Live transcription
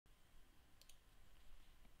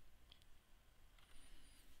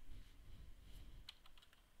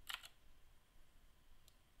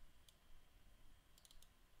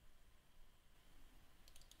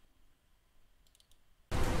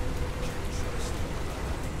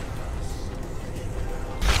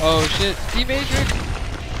Oh shit, D-Matrix!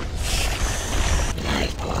 Yeah,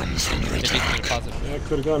 it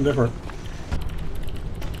could have gone different.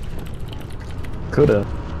 Coulda.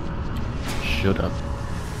 Shoulda.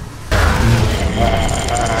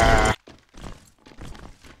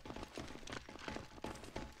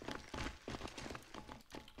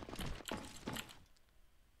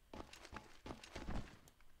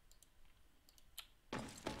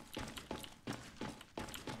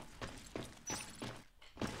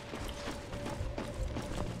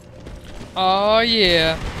 Oh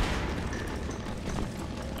yeah.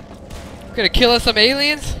 Gonna kill us some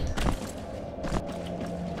aliens?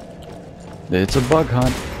 It's a bug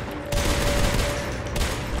hunt.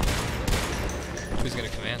 Who's gonna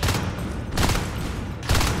command?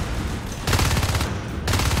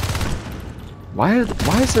 Why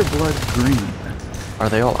is their blood green? Are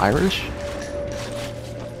they all Irish? I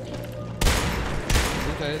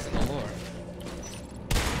think that is in the lore.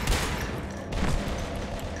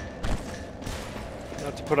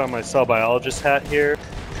 Not to put on my cell biologist hat here,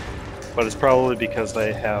 but it's probably because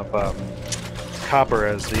they have copper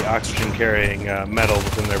as the oxygen carrying metal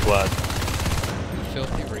within their blood.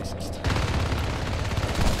 Filthy racist.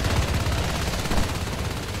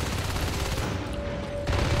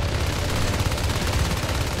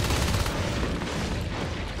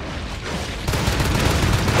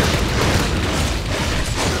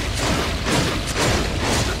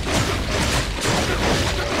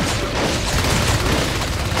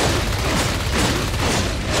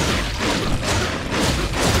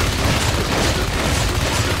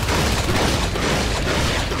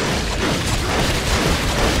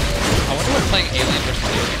 Playing Alien versus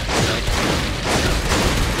Alien.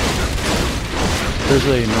 There's a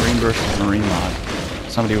Marine versus Marine mod.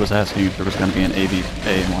 Somebody was asking if there was going to be an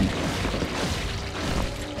AVA one.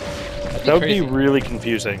 That would be really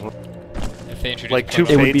confusing. If they introduced Like two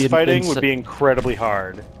fates fighting would be incredibly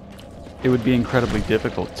hard. It would be incredibly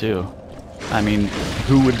difficult too. I mean,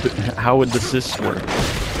 how would the sys work?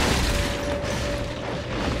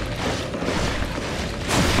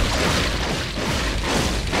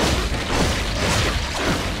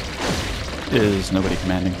 Is nobody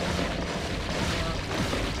commanding?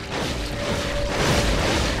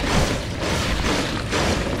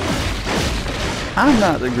 I'm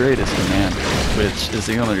not the greatest commander, which is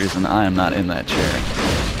the only reason I am not in that chair.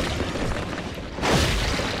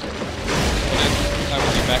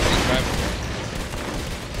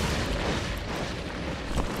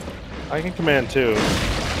 I can command too.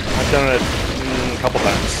 I've done it a couple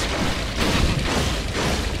times.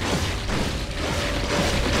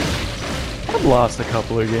 I've lost a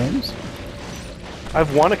couple of games.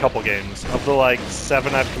 I've won a couple games. Of the like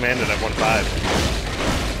 7 I've commanded, I've won 5.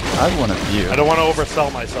 I've won a few. I don't want to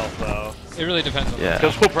oversell myself though. It really depends on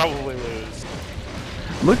because we'll probably lose.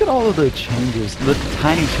 Look at all of the changes, the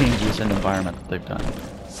tiny changes in environment that they've done.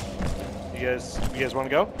 You guys want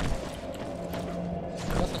to go?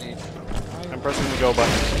 Doesn't need. I'm pressing the go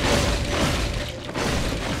button.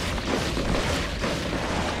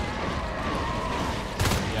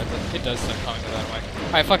 Yeah, it does start coming without a mic.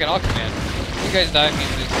 Alright, fuck it, I'll command. If you guys die, it means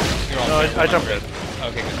that you're all No, I jumped in.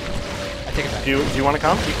 Okay, good. I take it back. Do you want to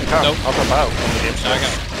come? You can come. Nope. I'll jump out. No, I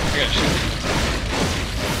gotta shoot.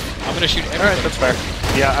 I'm gonna shoot everybody. Alright, that's fair.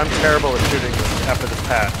 Yeah, I'm terrible at shooting after this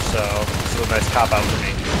patch, so this is a nice cop-out for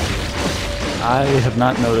me. I have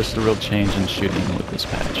not noticed a real change in shooting with this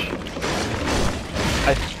patch.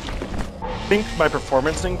 I think my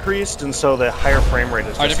performance increased, and so the higher frame rate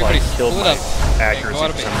has just like killed my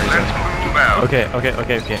accuracy for some reason. Okay.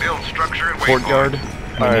 Build structure and Courtyard.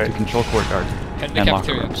 I need to control courtyard Head to and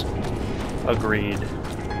locker cafeteria. rooms. Agreed.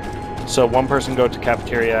 So one person go to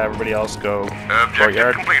cafeteria, everybody else go Objective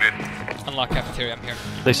courtyard. completed. Unlock cafeteria, I'm here.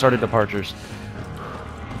 They started departures.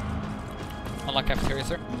 Unlock cafeteria,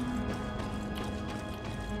 sir.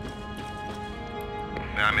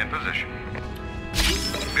 I'm in position.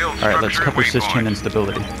 Build Alright, let's cover sys-chain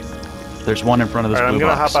instability. There's one in front of this Alright, blue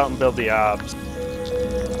I'm gonna box. hop out and build the obs.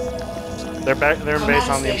 They're in base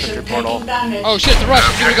on the infantry portal. Oh shit, the rush!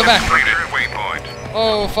 Here we go back! Waypoint.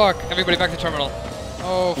 Oh fuck, everybody back to terminal.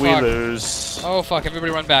 Oh fuck. We lose. Oh fuck,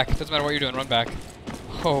 everybody run back. Doesn't matter what you're doing, run back.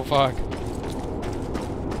 Oh fuck.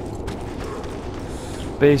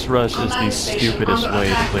 Base rush is the stupidest way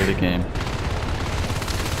to play the game.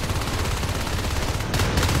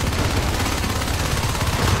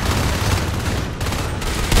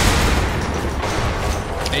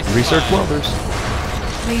 Research welders.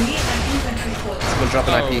 We need an infantry force. I'm gonna drop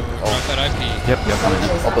an IP. Drop that IP. Yep.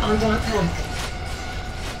 Soldiers are under attack.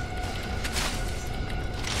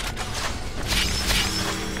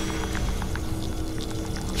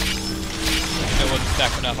 Okay, we'll just stack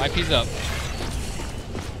enough. IP's up.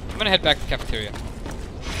 I'm gonna head back to the cafeteria.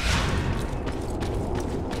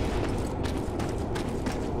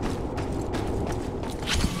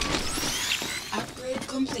 Upgrade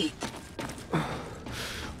complete.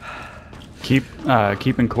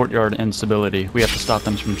 Keep in courtyard instability. We have to stop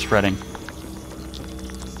them from spreading.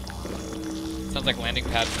 Sounds like landing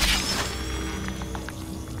pad.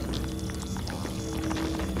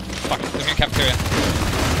 Fuck, they're in cafeteria.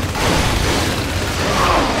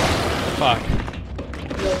 Fuck.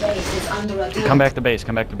 Your base is under attack. Come back to base.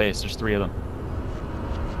 Come back to base. There's 3 of them.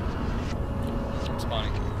 I'm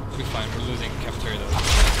spawning. We'll be fine. We're losing cafeteria though.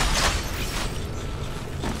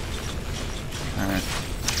 All right.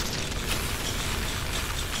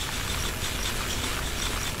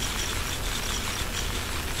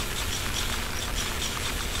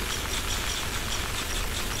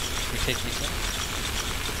 We take these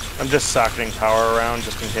ones. I'm just socketing power around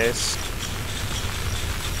just in case.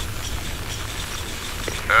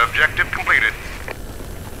 Objective completed.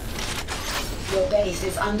 Your base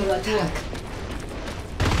is under attack.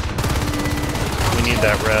 We need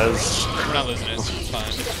that res. We're not losing it. It's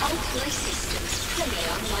fine.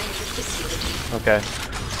 Okay.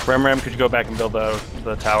 Ram, could you go back and build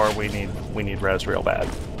the tower? We need res real bad.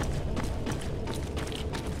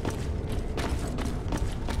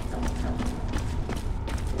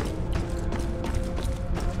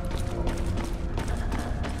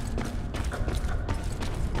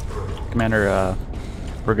 Commander,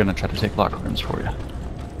 we're gonna try to take locker rooms for you.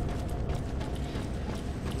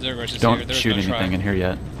 Zero versus Don't here. There's shoot no anything try. in here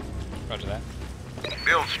yet. Roger that.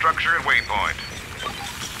 Build structure and waypoint.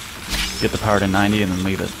 Get the power to 90 and then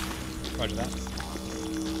leave it. Roger that. I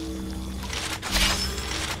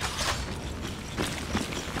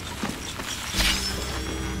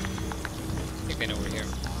think they know we're here.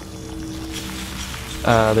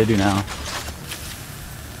 They do now.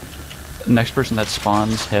 Next person that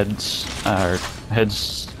spawns heads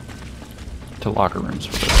to locker rooms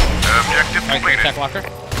with us. Objective Alright, completed. attack locker.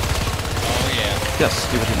 Oh yeah. Yes,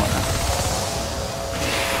 do what you want now.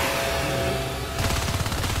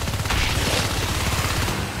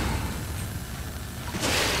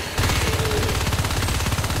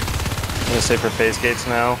 I'm gonna say for phase gates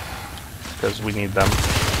now, because we need them.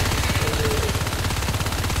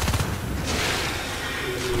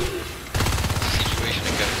 Situation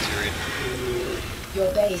in cafeteria.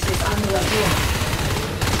 Your base is under attack.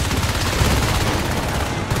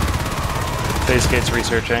 Phase gates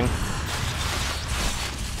researching.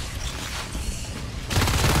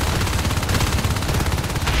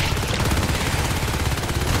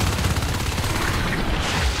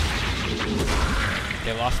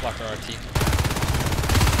 They lost locker RT.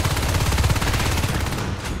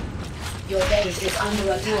 Your base is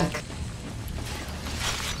under attack.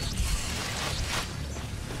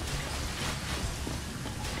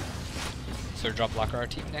 So drop locker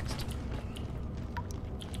RT next.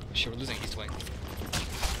 Shit, we're losing East Wing.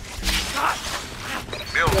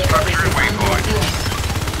 Build Your structure base and is under waypoint. attack.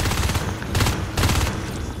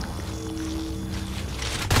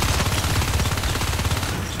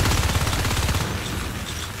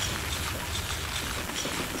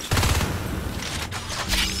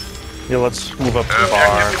 Yeah, let's move up to the Objective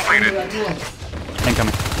bar. completed. Under attack.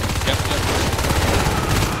 Incoming. Yep, yep.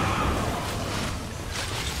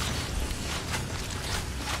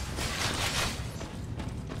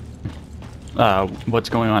 What's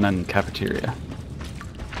going on in cafeteria?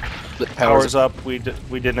 The power's up. We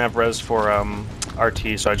didn't have res for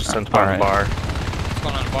RT, so I just sent them on the bar. What's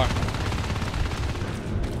going on in the bar?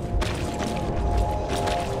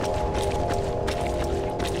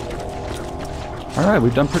 Alright,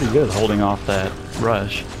 we've done pretty good holding off that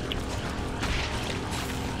rush.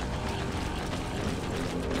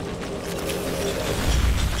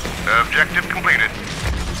 Objective completed.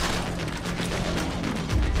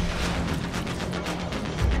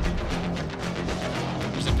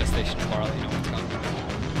 There's infestation in the bar, I'll let you know what's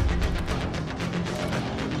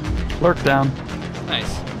coming. Lurk down.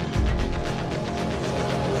 Nice.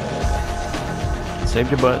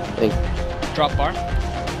 Saved your butt. Drop bar.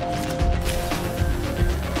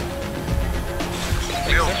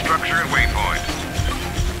 Build structure and waypoint.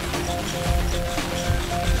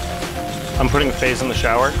 I'm putting a phase in the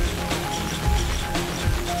shower.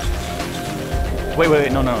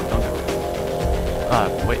 Wait, no, don't.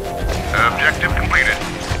 Wait. Objective completed.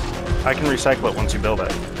 I can recycle it once you build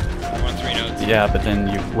it. We're on 3 nodes. Yeah, but then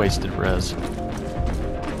you've wasted res. I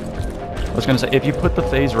was gonna say, if you put the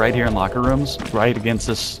phase right here in locker rooms, right against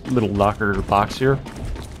this little locker box here,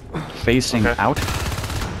 facing Okay. out,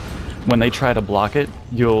 when they try to block it,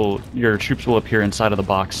 your troops will appear inside of the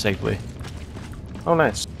box safely. Oh,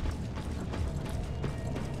 nice.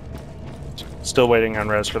 Still waiting on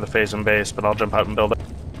res for the phase and base, but I'll jump out and build it.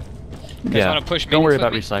 guys Yeah, wanna push me don't and worry flip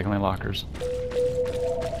about me? recycling lockers.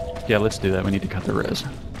 Yeah, let's do that. We need to cut the res.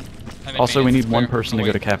 I'm in Also, we maintenance, need one clear. person Oh, to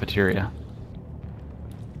go to wait. cafeteria.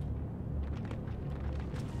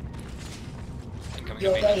 Incoming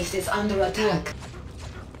Your in maintenance. base is under attack.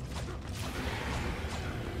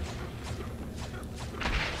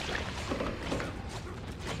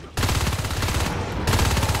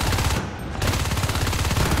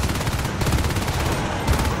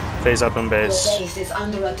 Phase up and Your base. base is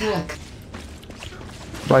under attack.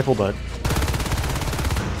 Rifle butt.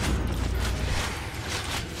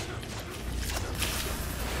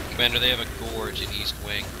 Commander, they have a gorge in East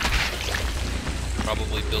Wing.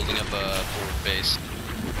 Probably building up a forward base.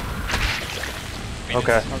 Maintenance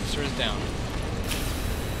Okay. officer is down.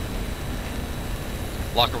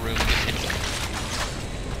 Locker room get hit.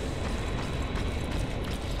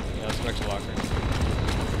 Yeah, let's go back to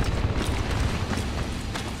locker.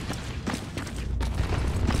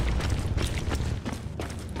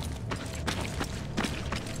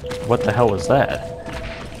 What the hell was that?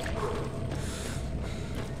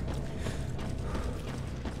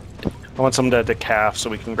 I want some to decaf so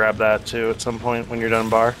we can grab that too at some point when you're done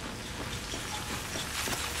bar.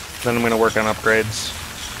 Then I'm gonna work on upgrades.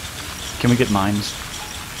 Can we get mines?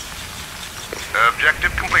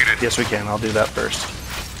 Objective completed. Yes, we can. I'll do that first.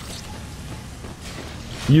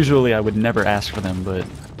 Usually I would never ask for them, but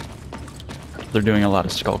they're doing a lot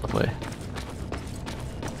of skulk play.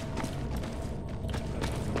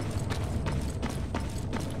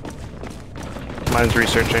 Mine's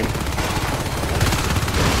researching.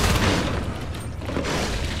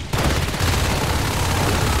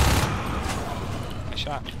 Nice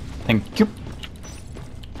shot. Thank you.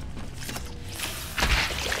 I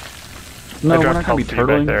No, we're dropped not gonna be health feed right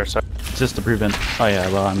turtling. there. So. It's just to prevent. Oh yeah,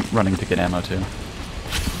 well I'm running to get ammo too.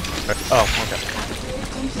 Oh, okay.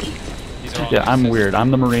 Complete. These are all Yeah, I'm mixes. weird.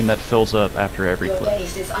 I'm the Marine that fills up after every Your clip.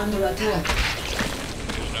 base is under attack.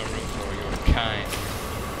 There's no room for your kind.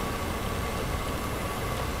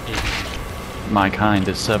 My kind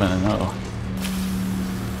is 7 and 0.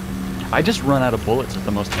 I just run out of bullets at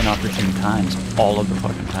the most inopportune times all of the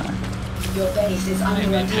fucking time. Your base is under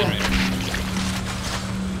Amen, attack. generator.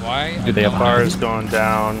 Why? Do they have don't bar? Bar know. is going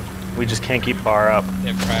down. We just can't keep bar up.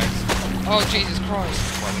 They have cracks. Oh, Jesus Christ.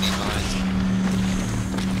 Why we need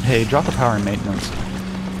mines. Hey, drop the power and maintenance.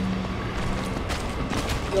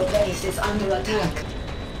 Your base is under attack.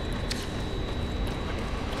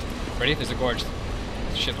 Ready? There's a gorge.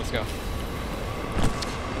 Shit, let's go.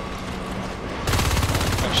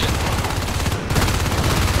 Oh, shit.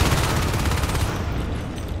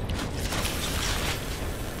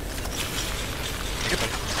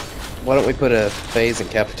 Why don't we put a phase in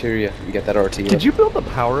cafeteria and get that RT? Did you build the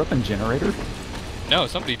power up and generator? No,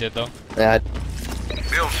 somebody did, though. Yeah,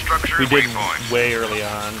 Build structure We and did waypoint. way early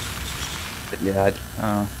on. yeah.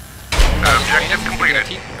 Objective completed.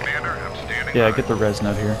 Commander, outstanding. Yeah, get the res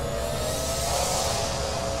node here.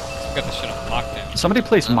 We got this shit on lockdown. Somebody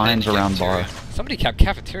place I'm mines in around cafeteria. bar. Somebody capped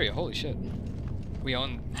cafeteria, holy shit. We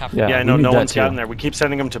own half Yeah. of Yeah, I it. know we need no that one's too. gotten there. We keep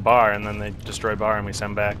sending them to bar, and then they destroy bar, and we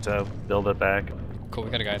send back to build it back. Cool, we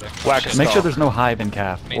got a guy there. Whack Shit. a Make sure Stall. there's no hive in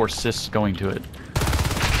calf or Maintenance. cysts going to it.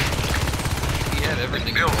 We had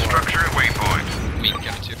everything Build before. structure and waypoint. We can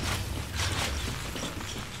get it too.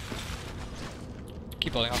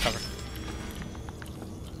 Keep building, I'll cover.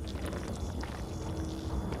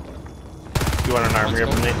 You want an armory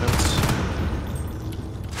Let's of go. maintenance?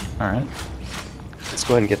 Alright. Let's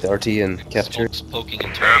go ahead and get the RT in cafeteria. Smokes poking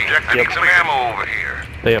and turning. Objective need some ammo over here.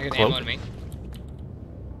 They I have got ammo cloak. on me.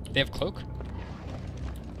 They have cloak?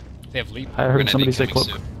 They have leap. I We're heard gonna somebody be say coming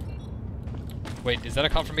cloak. soon. Wait, is that a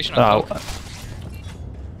confirmation on Oh. cloak?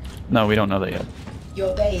 No, we don't know that yet.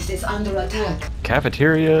 Your base is under attack.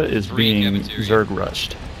 Cafeteria is Three being cafeteria. Zerg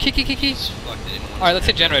rushed. Kiki kiki. It's fucked in one Alright, let's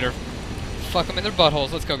hit second. generator. Fuck them in their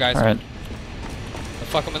buttholes. Let's go, guys. Alright. The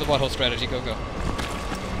fuck them in the butthole strategy. Go, go.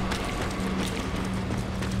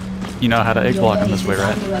 You know how to egg Your block them base this way, is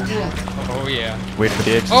right? under attack. Oh, yeah. Wait for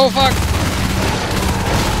the eggs. Oh, fuck!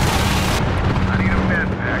 I need a med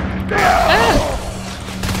pack.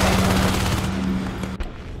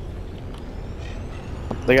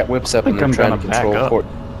 They got whips up I and think they're I'm trying to gonna back control up. port.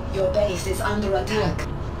 Your base is under attack.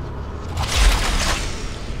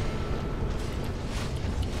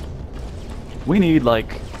 We need,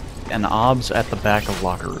 like, an obs at the back of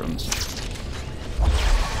locker rooms.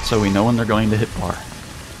 So we know when they're going to hit bar.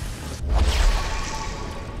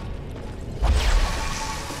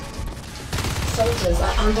 Soldiers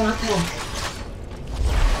are under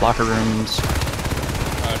attack. Locker rooms.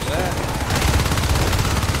 Roger that.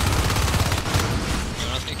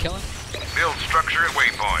 at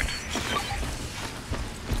waypoint.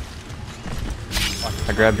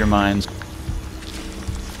 I grabbed your mines.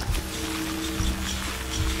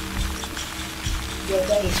 Your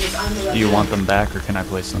base is under attack. Do you want them back, or can I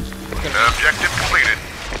place them? Objective completed.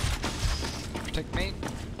 Protect me.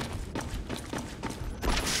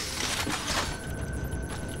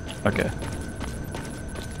 Okay.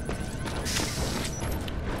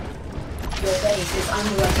 Your base is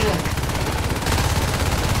under attack.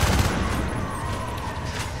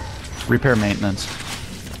 Repair maintenance.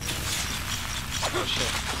 Oh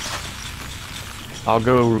shit. I'll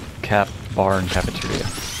go cap bar and cafeteria.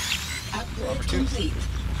 Upgrade complete.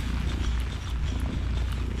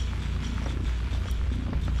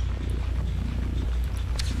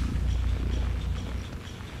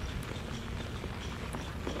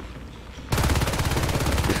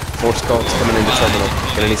 Force calls coming into terminal.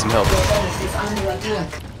 Gonna need some help. Your base is under attack.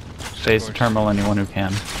 Face the terminal, anyone who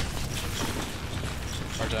can.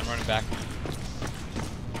 Roger, I'm running back.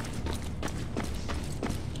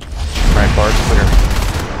 Alright, bar's clear.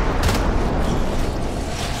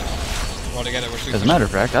 We're all together. We're sweet. As a matter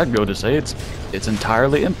of fact, I'd go to say it's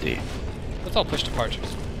entirely empty. Let's all push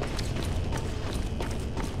departures.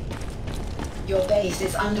 Your base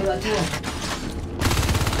is under attack.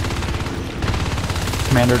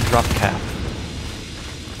 Commander, drop cap.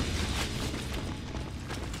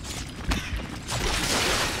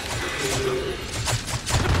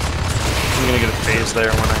 I'm gonna get a phase there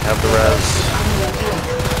when I have the res. Under attack.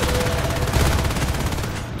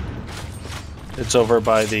 It's over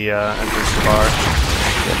by the entrance to bar.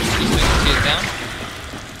 See it down.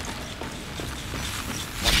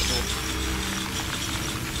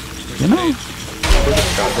 You know, Your base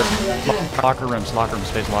is under attack. locker rooms,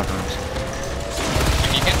 space locker rooms.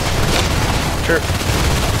 You can. Sure.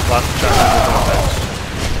 Lots of shotguns with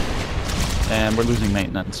effects. And we're losing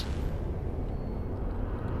maintenance.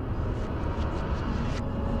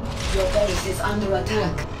 Your base is under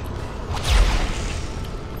attack.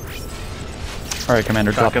 Alright,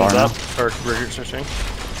 Commander, drop bar Shotguns now. up, or rigor switching.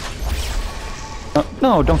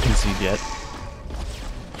 No, don't concede yet.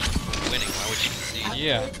 Winning, why would you concede?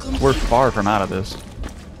 Yeah. We're far from out of this.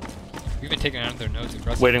 We've been taking out their notes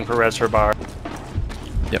aggressively. Waiting for res for bar.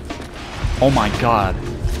 Yep. Oh my god.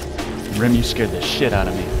 Rim, you scared the shit out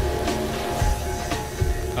of me.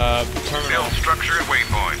 Terminal. Build structure at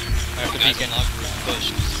waypoint. I have to Guys, beacon. unlock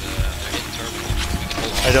push, 'cause, they're hitting terminal. We can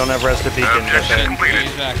hold on. I don't have res to beacon. Objective Okay. completed.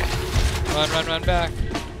 He's back. Run back.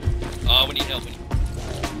 We need help.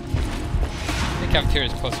 The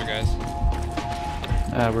cafeteria's closer, guys.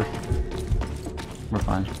 We're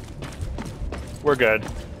fine. We're good.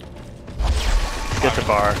 Get to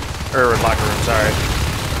bar. Or locker room, sorry.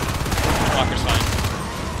 Locker's fine.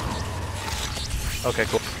 Okay,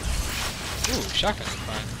 cool. Ooh, shotgun's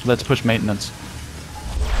fine. Let's push maintenance.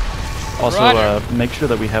 Also, Roger. make sure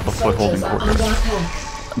that we have a foothold in Soldiers are under courtyard.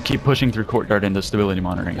 attack. Keep pushing through courtyard into stability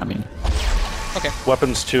monitoring, I mean. Okay.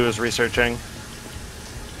 Weapons 2 is researching.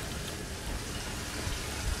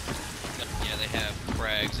 Yeah, they have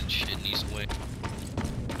frags and shit in East Wing.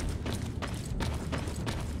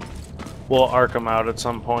 We'll arc them out at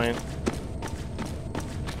some point.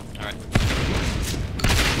 Alright.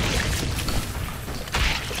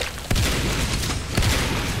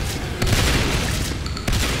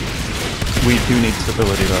 We do need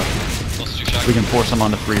stability though. Close to your We shotgun. can force them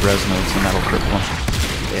onto 3 res nodes and that'll cripple them.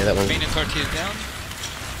 Yeah, that one. Maintenance RT is down.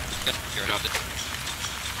 Yep, you're adopted.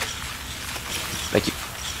 Thank you.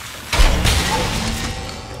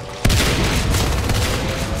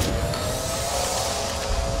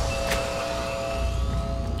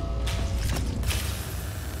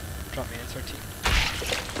 Drop maintenance RT.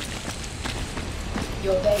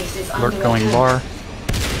 Your base is Lurk under going attack. bar.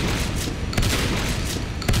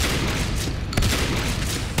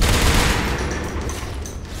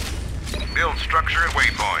 Build structure at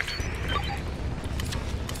waypoint.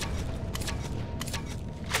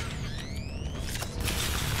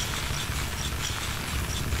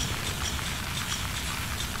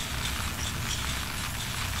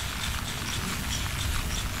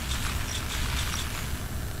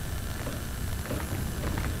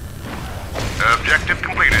 Objective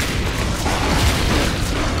completed.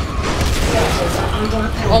 Soldiers are under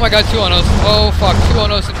attack. Oh my god, 2 on us. Oh fuck, 2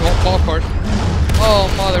 on us in ball court. Oh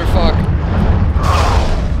motherfuck.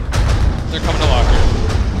 They're coming to locker.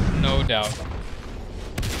 No doubt.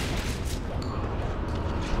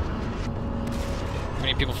 How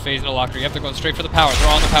many people phase into locker? You have to go straight for the power. They're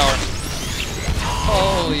on the power.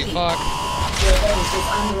 Holy fuck. Your base is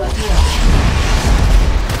under attack.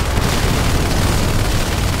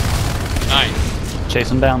 Nice. Chase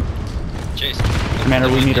them down. Chase. Commander,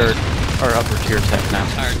 we need our or upper tier tech now.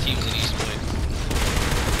 Entire team's in East Wing.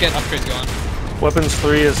 Let's get upgrades going. Weapons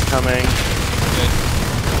 3 is coming. Good.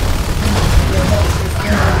 Your base is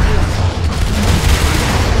under attack.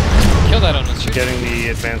 Kill that on us. Shoot. Getting the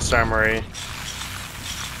advanced armory.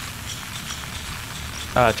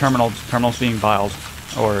 Terminal's being biled.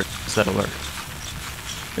 Or is that alert?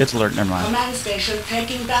 It's alert, never mind. Command station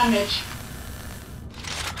taking damage.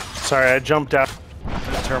 Sorry, I jumped out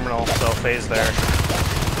the terminal, so phase there.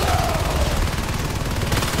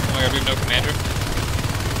 Oh my god, we have no commander.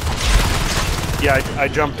 Yeah, I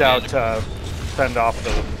jumped out to fend off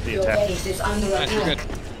the Your attack. base is under Nice, we're attack. good.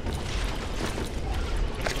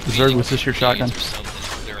 Zerg, was this your shotgun? Or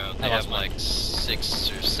something. They I have lost mine. like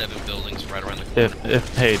 6 or 7 buildings right around the corner.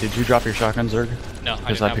 Hey, did you drop your shotgun, Zerg? No, I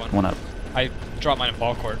Because didn't I have picked one. one up. I dropped mine in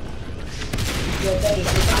ball court. Your base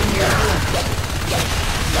is under attack.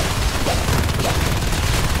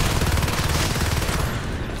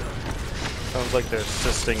 Sounds like they're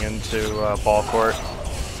assisting into ball court.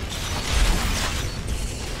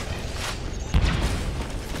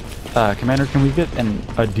 Commander, can we get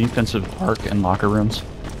a defensive arc and locker rooms?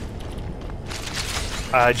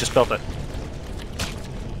 I just built it.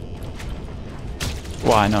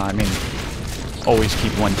 Well, I know, I mean, always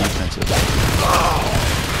keep one defensive.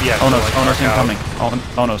 Yeah. so, Onos, like, Onos mark out. incoming.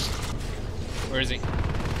 Onos, Where is he?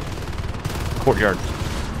 courtyard. We're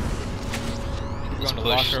Let's going to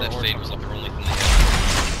push. locker That or fade was something. the only thing they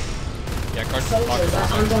had. Yeah, guard locker. Soldiers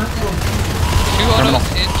are under attack. Two Terminal.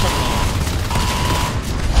 autos in terminal.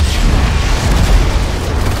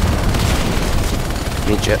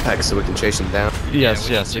 Need jetpacks so we can chase them down. Yes, Yeah,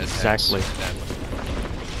 we yes, need jetpacks exactly.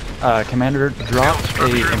 badly. Commander, drop a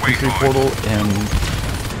infantry portal in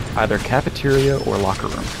either cafeteria or locker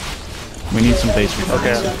room. We need some base Your reforms.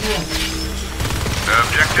 base is Okay. under attack.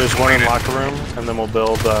 Objective There's one in completed. locker room, and then we'll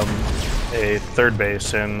build a third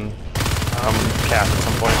base in cap at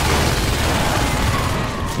some point.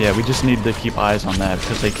 Yeah, we just need to keep eyes on that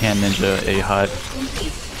because they can ninja a HUD.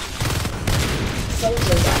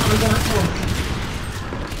 Soldiers are under attack.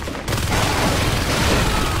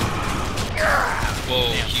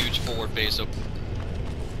 Whoa, huge forward base up.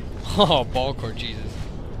 Oh, ball court, Jesus.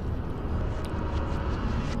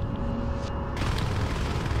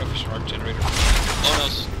 Go for shark generator.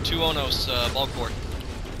 Onos, 2 Onos, ball court.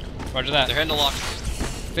 Roger that. They're heading to lock.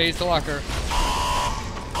 Phase the locker.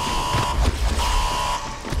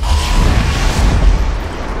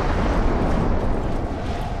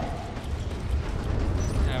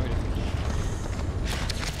 Yeah, we do.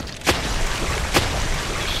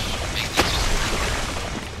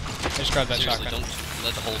 I just grabbed that Seriously, shotgun. don't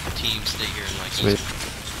let the whole team stay here and like. Sweet.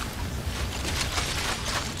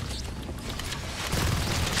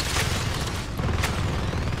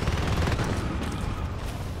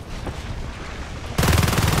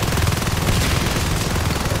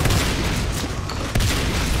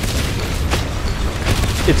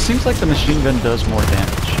 It seems like the machine gun does more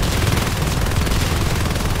damage.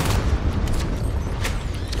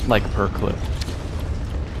 Like per clip.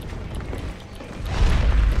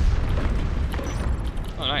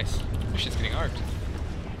 Oh, nice. This shit's getting arced.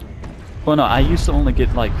 Well, no, I used to only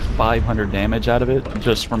get like 500 damage out of it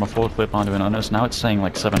just from a full clip onto an Onos. Now it's saying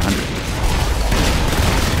like 700.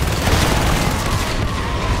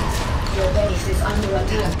 Your base is under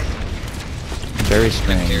attack. Very Here's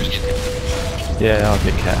strange. getting Yeah, I'll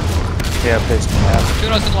get cat. Yeah, base in cap. Two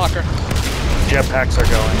autos in locker. Jetpacks are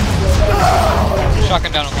going. Your base is under attack.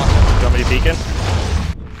 Shotgun down on locker. You want me to beacon?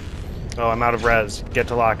 Oh, I'm out of res. Get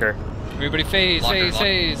to locker. Everybody phase, Locker, phase, locker.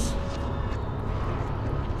 phase.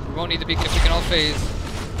 We won't need the beacon if we can all phase.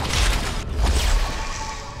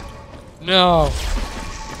 No.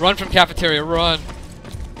 Run from cafeteria, run.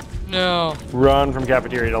 No. Run from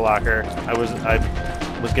cafeteria to locker. I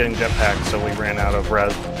was getting jetpacks, so we ran out of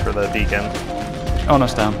res for the beacon.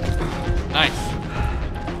 Onos down. Nice.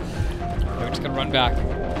 Okay, we're just gonna run back.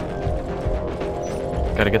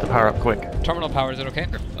 Gotta get the power up quick. Terminal power, is it okay?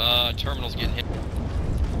 terminal's getting hit.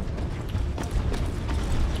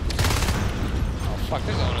 Oh fuck,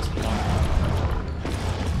 there's onus in the locker.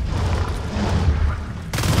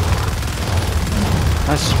 I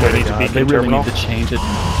swear They to need to God, beacon they really terminal? need to change it.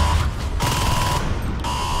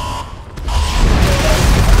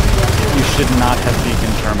 You should not have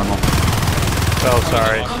beacon terminal. Oh,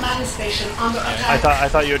 sorry. Command station under attack. I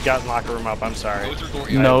thought you had gotten locker room up. I'm sorry. Go through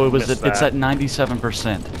courtyard. No, it was missed it's that. at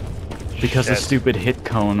 97% because the Shit. stupid hit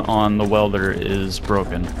cone on the welder is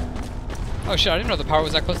broken. Oh shit, I didn't know the power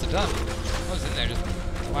was that close to done. I was in there just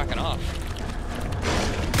whacking off.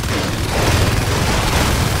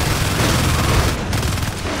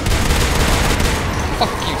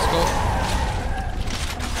 Fuck you, Skull.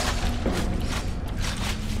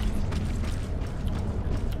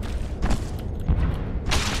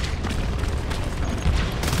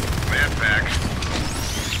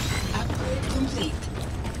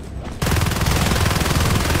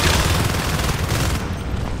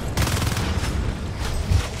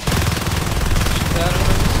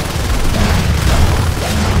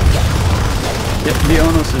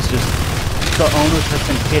 the owners have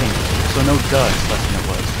been hitting, so no duh, it's less than it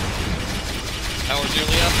was. Power's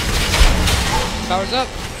nearly up. Power's up.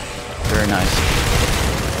 Very nice.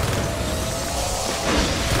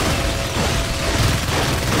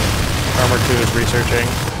 Armor 2 is researching.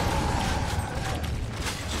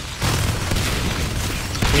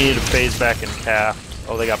 We need to phase back in calf.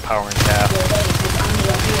 Oh, they got power in calf. Your base is under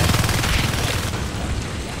attack.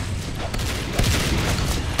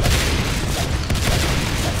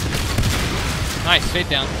 Nice, fade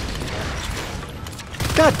down.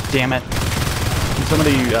 God damn it. Can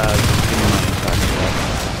somebody, just give me my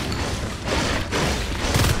instructions?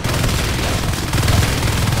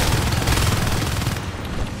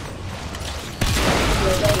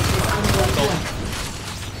 Your base is under attack.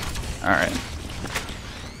 Alright.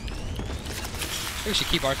 Maybe we should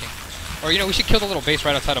keep arcing. Or, you know, we should kill the little base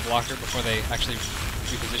right outside of Locker before they actually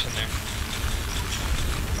reposition there.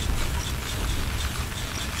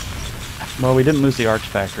 Well, we didn't lose the arch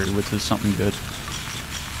factory, which is something good.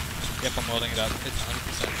 Yep, I'm welding it up. It's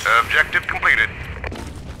 100%. Objective completed.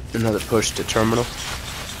 Another push to terminal.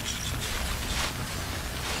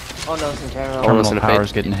 Oh no, it's in terminal. Terminal listen to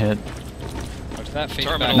power's fade. getting hit. Watch that, phase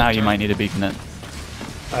Terminal. back. Now you might need a beacon it.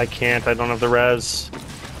 I can't, I don't have the res.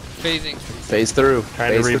 Phasing. Phase through.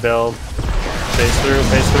 Trying Phase to through. rebuild. Phase through,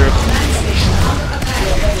 phase through. Command station under attack.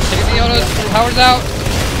 Your base Taking is the under autos. attack. Power's out.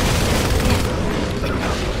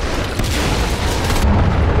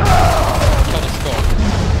 Kill the skull.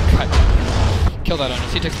 God. Kill that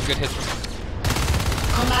Onus. He took some good hits from him.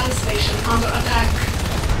 Command station under attack.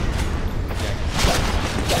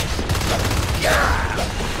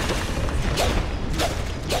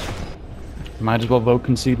 Might as well vote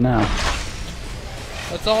concede now.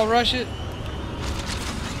 Let's all rush it.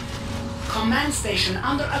 Command station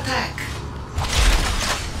under attack.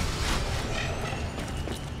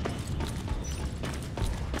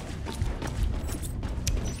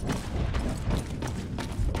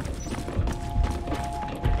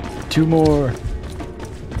 Two more.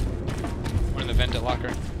 We're in the vent at Locker.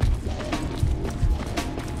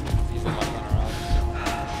 He's the lock on our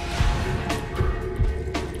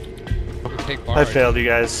odds. Take bar. I failed you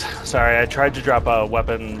guys. Sorry, I tried to drop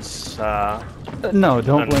weapons. No, don't No,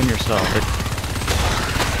 no. blame yourself.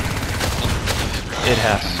 It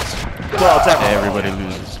happens. Well, it's everyone. Everybody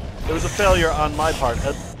loses. It was a failure on my part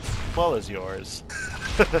as well as yours.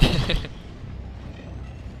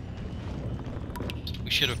 We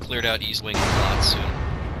should have cleared out East Wing a lot soon.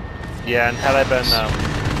 Yeah, and had I been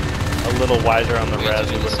a little wiser on the Way res,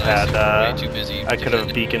 too we would have indecisive, had. way too busy I could have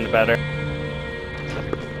defending. beaconed better.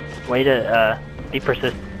 Way to be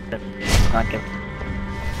persistent. Not give.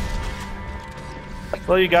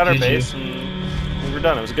 Well, you got our base, and we were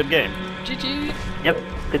done. It was a good game. GG. Yep,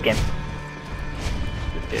 good game.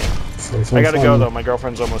 Good game. I gotta go though. My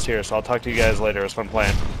girlfriend's almost here, so I'll talk to you guys later. It was fun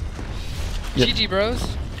playing. Yep. GG,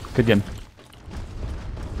 bros. Good game.